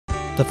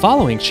The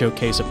following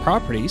showcase of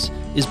properties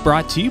is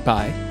brought to you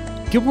by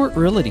Gilbert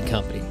Realty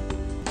Company,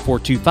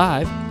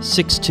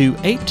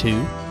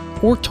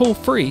 425-6282, or toll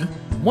free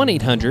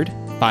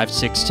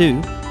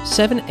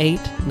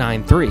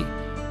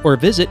 1-800-562-7893, or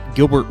visit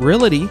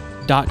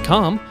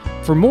gilbertrealty.com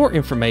for more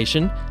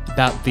information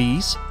about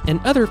these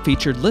and other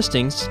featured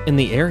listings in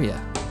the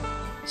area.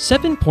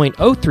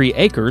 7.03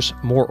 acres,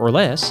 more or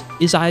less,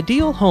 is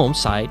ideal home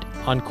site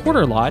on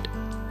quarter lot,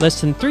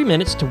 less than 3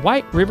 minutes to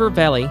White River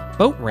Valley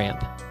boat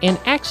ramp and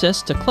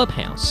access to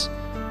clubhouse.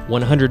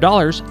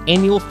 $100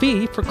 annual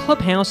fee for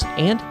clubhouse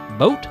and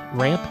boat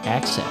ramp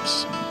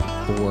access.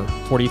 For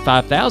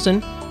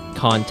 $45,000,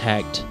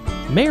 contact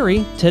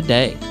Mary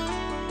today.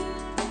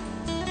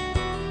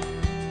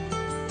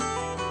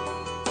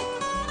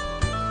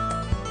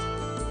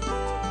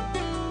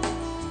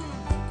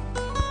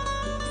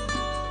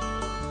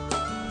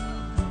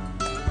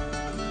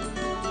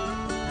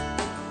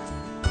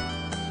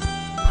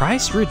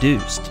 Price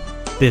reduced.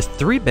 This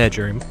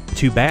 3-bedroom,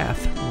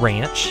 2-bath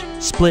ranch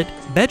split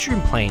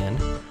bedroom plan,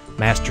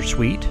 master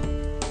suite,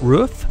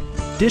 roof,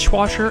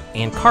 dishwasher,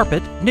 and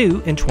carpet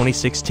new in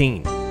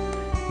 2016.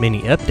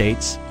 Many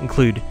updates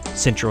include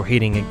central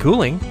heating and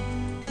cooling,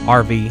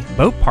 RV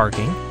boat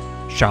parking,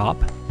 shop,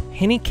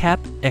 handicap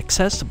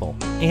accessible,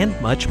 and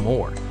much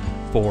more.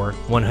 For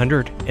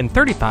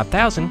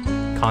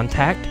 $135,000,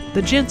 contact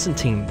the Jensen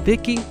team,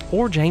 Vicki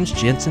or James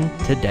Jensen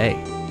today.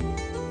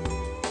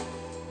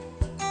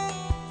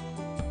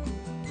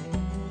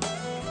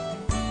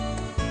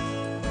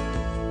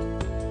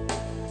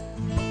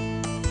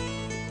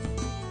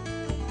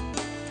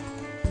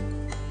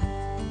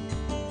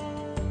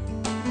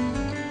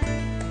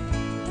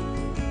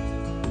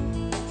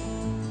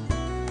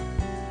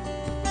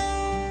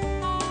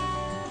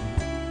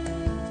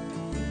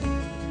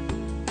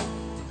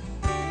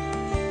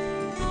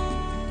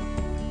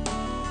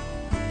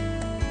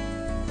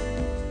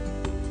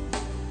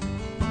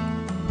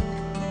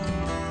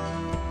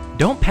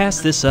 Don't pass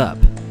this up.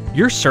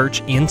 Your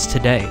search ends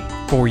today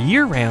for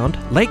year-round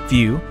lake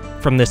view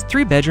from this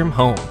 3-bedroom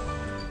home.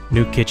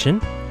 New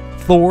kitchen,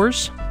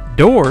 floors,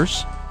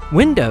 doors,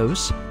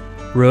 windows,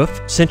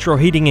 roof, central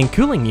heating and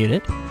cooling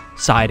unit,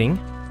 siding,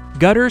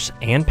 gutters,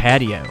 and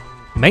patio.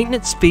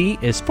 Maintenance fee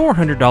is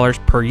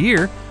 $400 per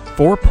year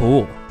for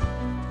pool.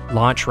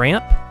 Launch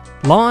ramp,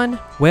 lawn,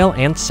 well,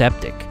 and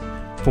septic.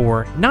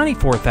 For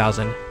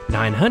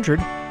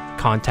 $94,900,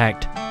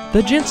 contact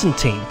the Jensen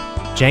team,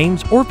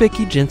 James or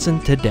Vicki Jensen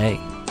today.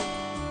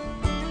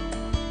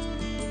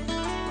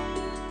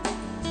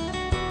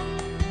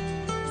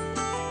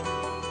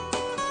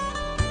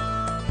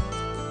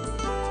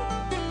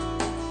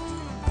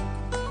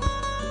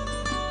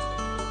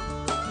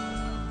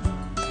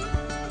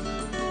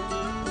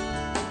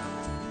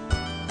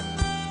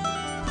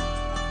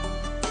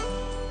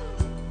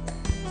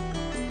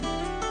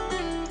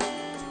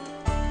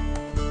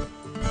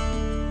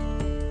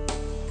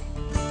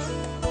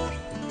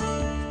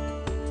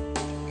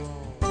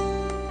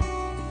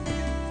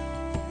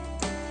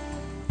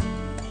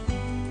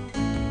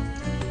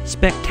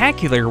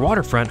 Spectacular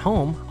waterfront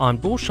home on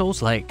Bull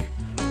Shoals Lake.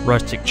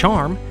 Rustic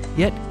charm,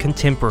 yet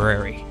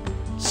contemporary.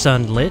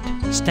 Sunlit,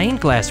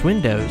 stained glass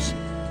windows.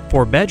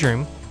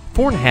 4-bedroom,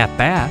 4.5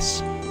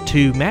 baths,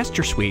 2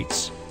 master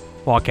suites.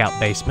 Walkout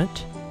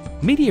basement.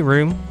 Media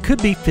room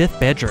could be 5th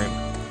bedroom.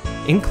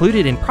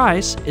 Included in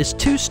price is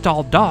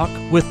 2-stall dock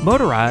with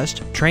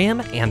motorized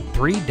tram and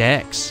 3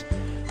 decks.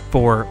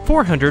 For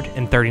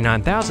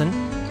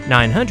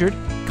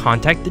 $439,900,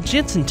 contact the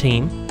Jensen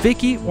team,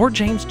 Vicki or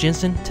James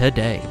Jensen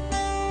today.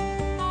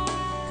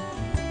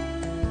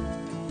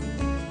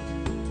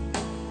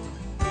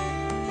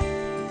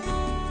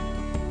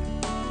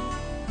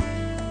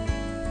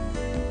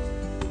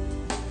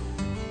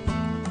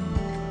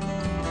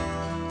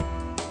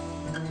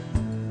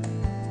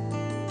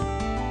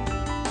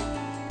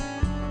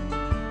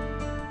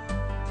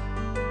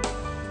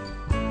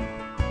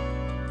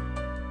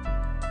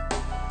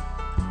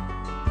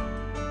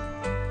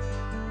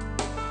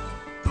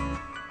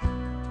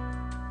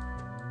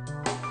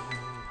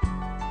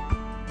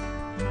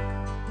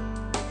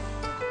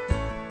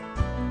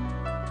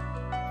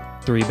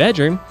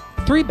 Three-bedroom,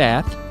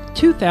 3-bath,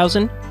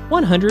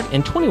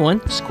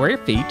 2,121 square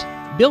feet,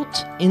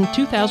 built in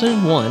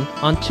 2001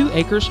 on 2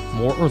 acres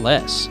more or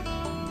less,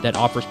 that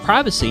offers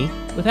privacy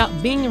without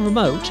being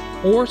remote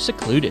or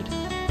secluded.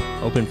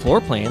 Open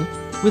floor plan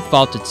with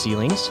vaulted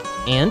ceilings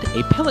and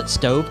a pellet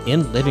stove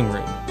in living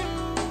room.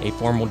 A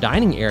formal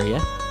dining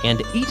area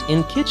and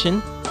eat-in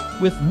kitchen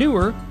with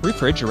newer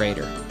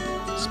refrigerator.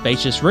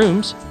 Spacious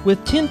rooms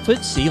with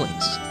 10-foot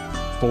ceilings.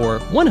 For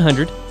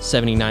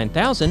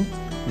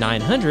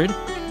 $179,900,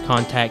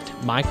 contact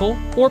Michael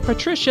or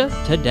Patricia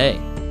today.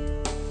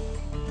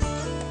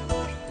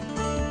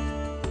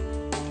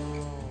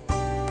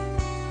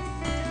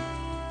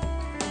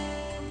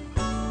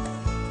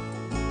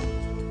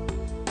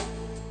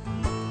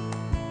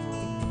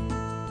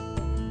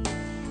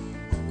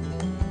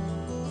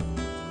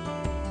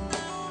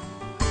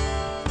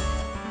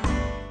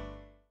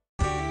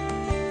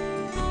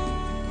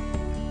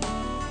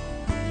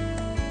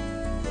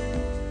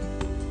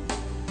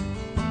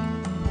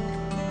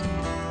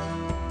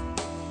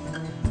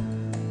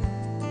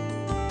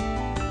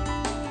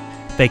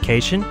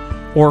 vacation,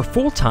 or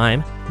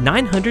full-time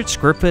 900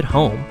 square foot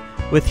home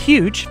with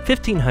huge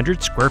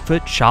 1,500 square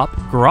foot shop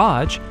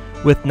garage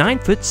with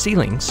 9-foot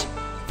ceilings,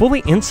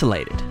 fully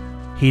insulated,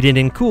 heated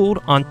and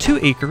cooled on 2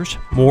 acres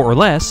more or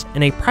less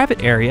in a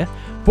private area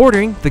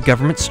bordering the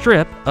government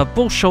strip of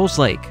Bull Shoals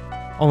Lake,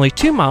 only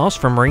 2 miles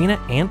from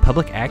marina and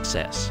public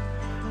access.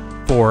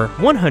 For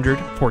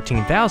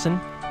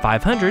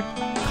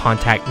 $114,500,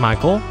 contact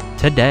Michael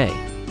today.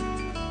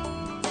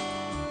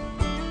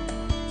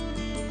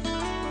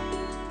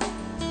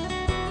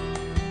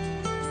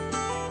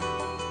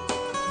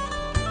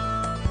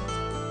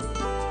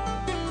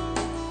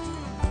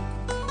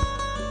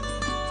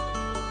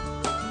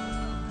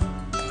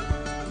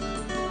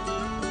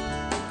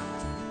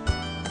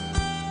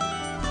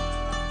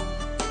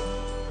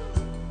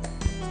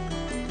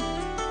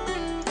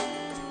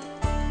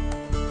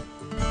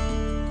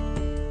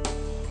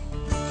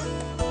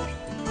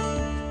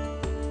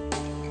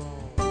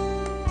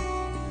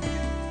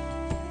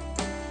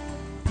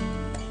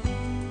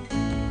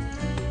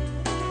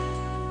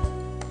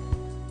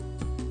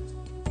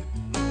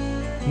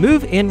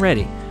 Move-in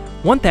ready,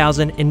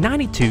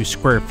 1,092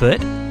 square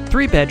foot,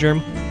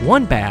 3-bedroom,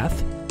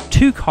 1-bath,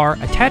 2-car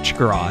attached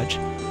garage,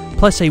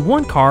 plus a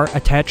 1-car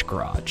attached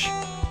garage,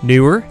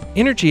 newer,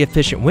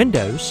 energy-efficient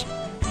windows,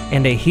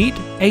 and a heat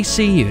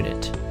AC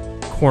unit.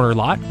 Corner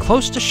lot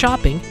close to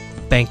shopping,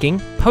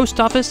 banking, post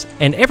office,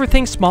 and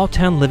everything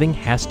small-town living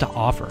has to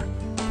offer.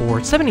 For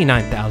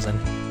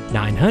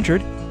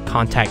 $79,900,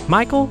 contact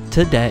Michael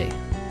today.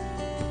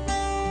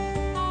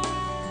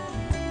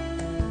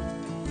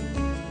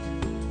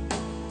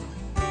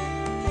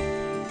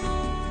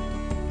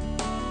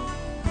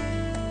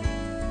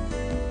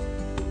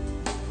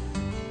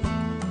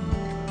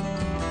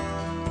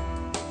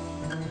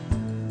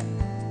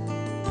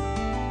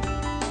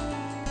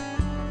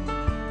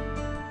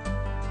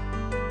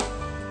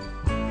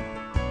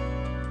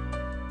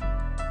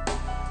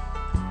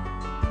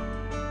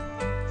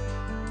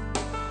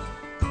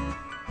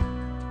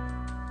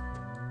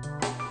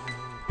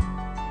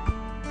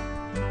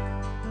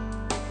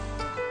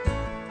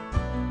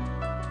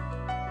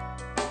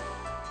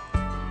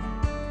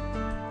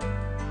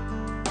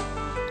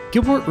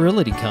 Gilbert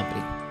Realty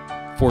Company,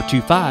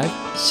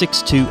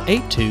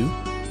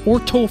 425-6282, or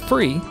toll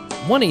free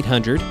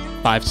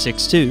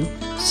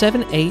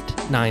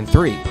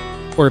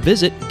 1-800-562-7893, or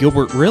visit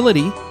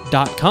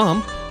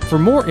gilbertrealty.com for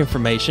more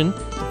information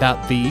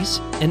about these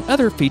and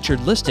other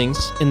featured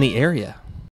listings in the area.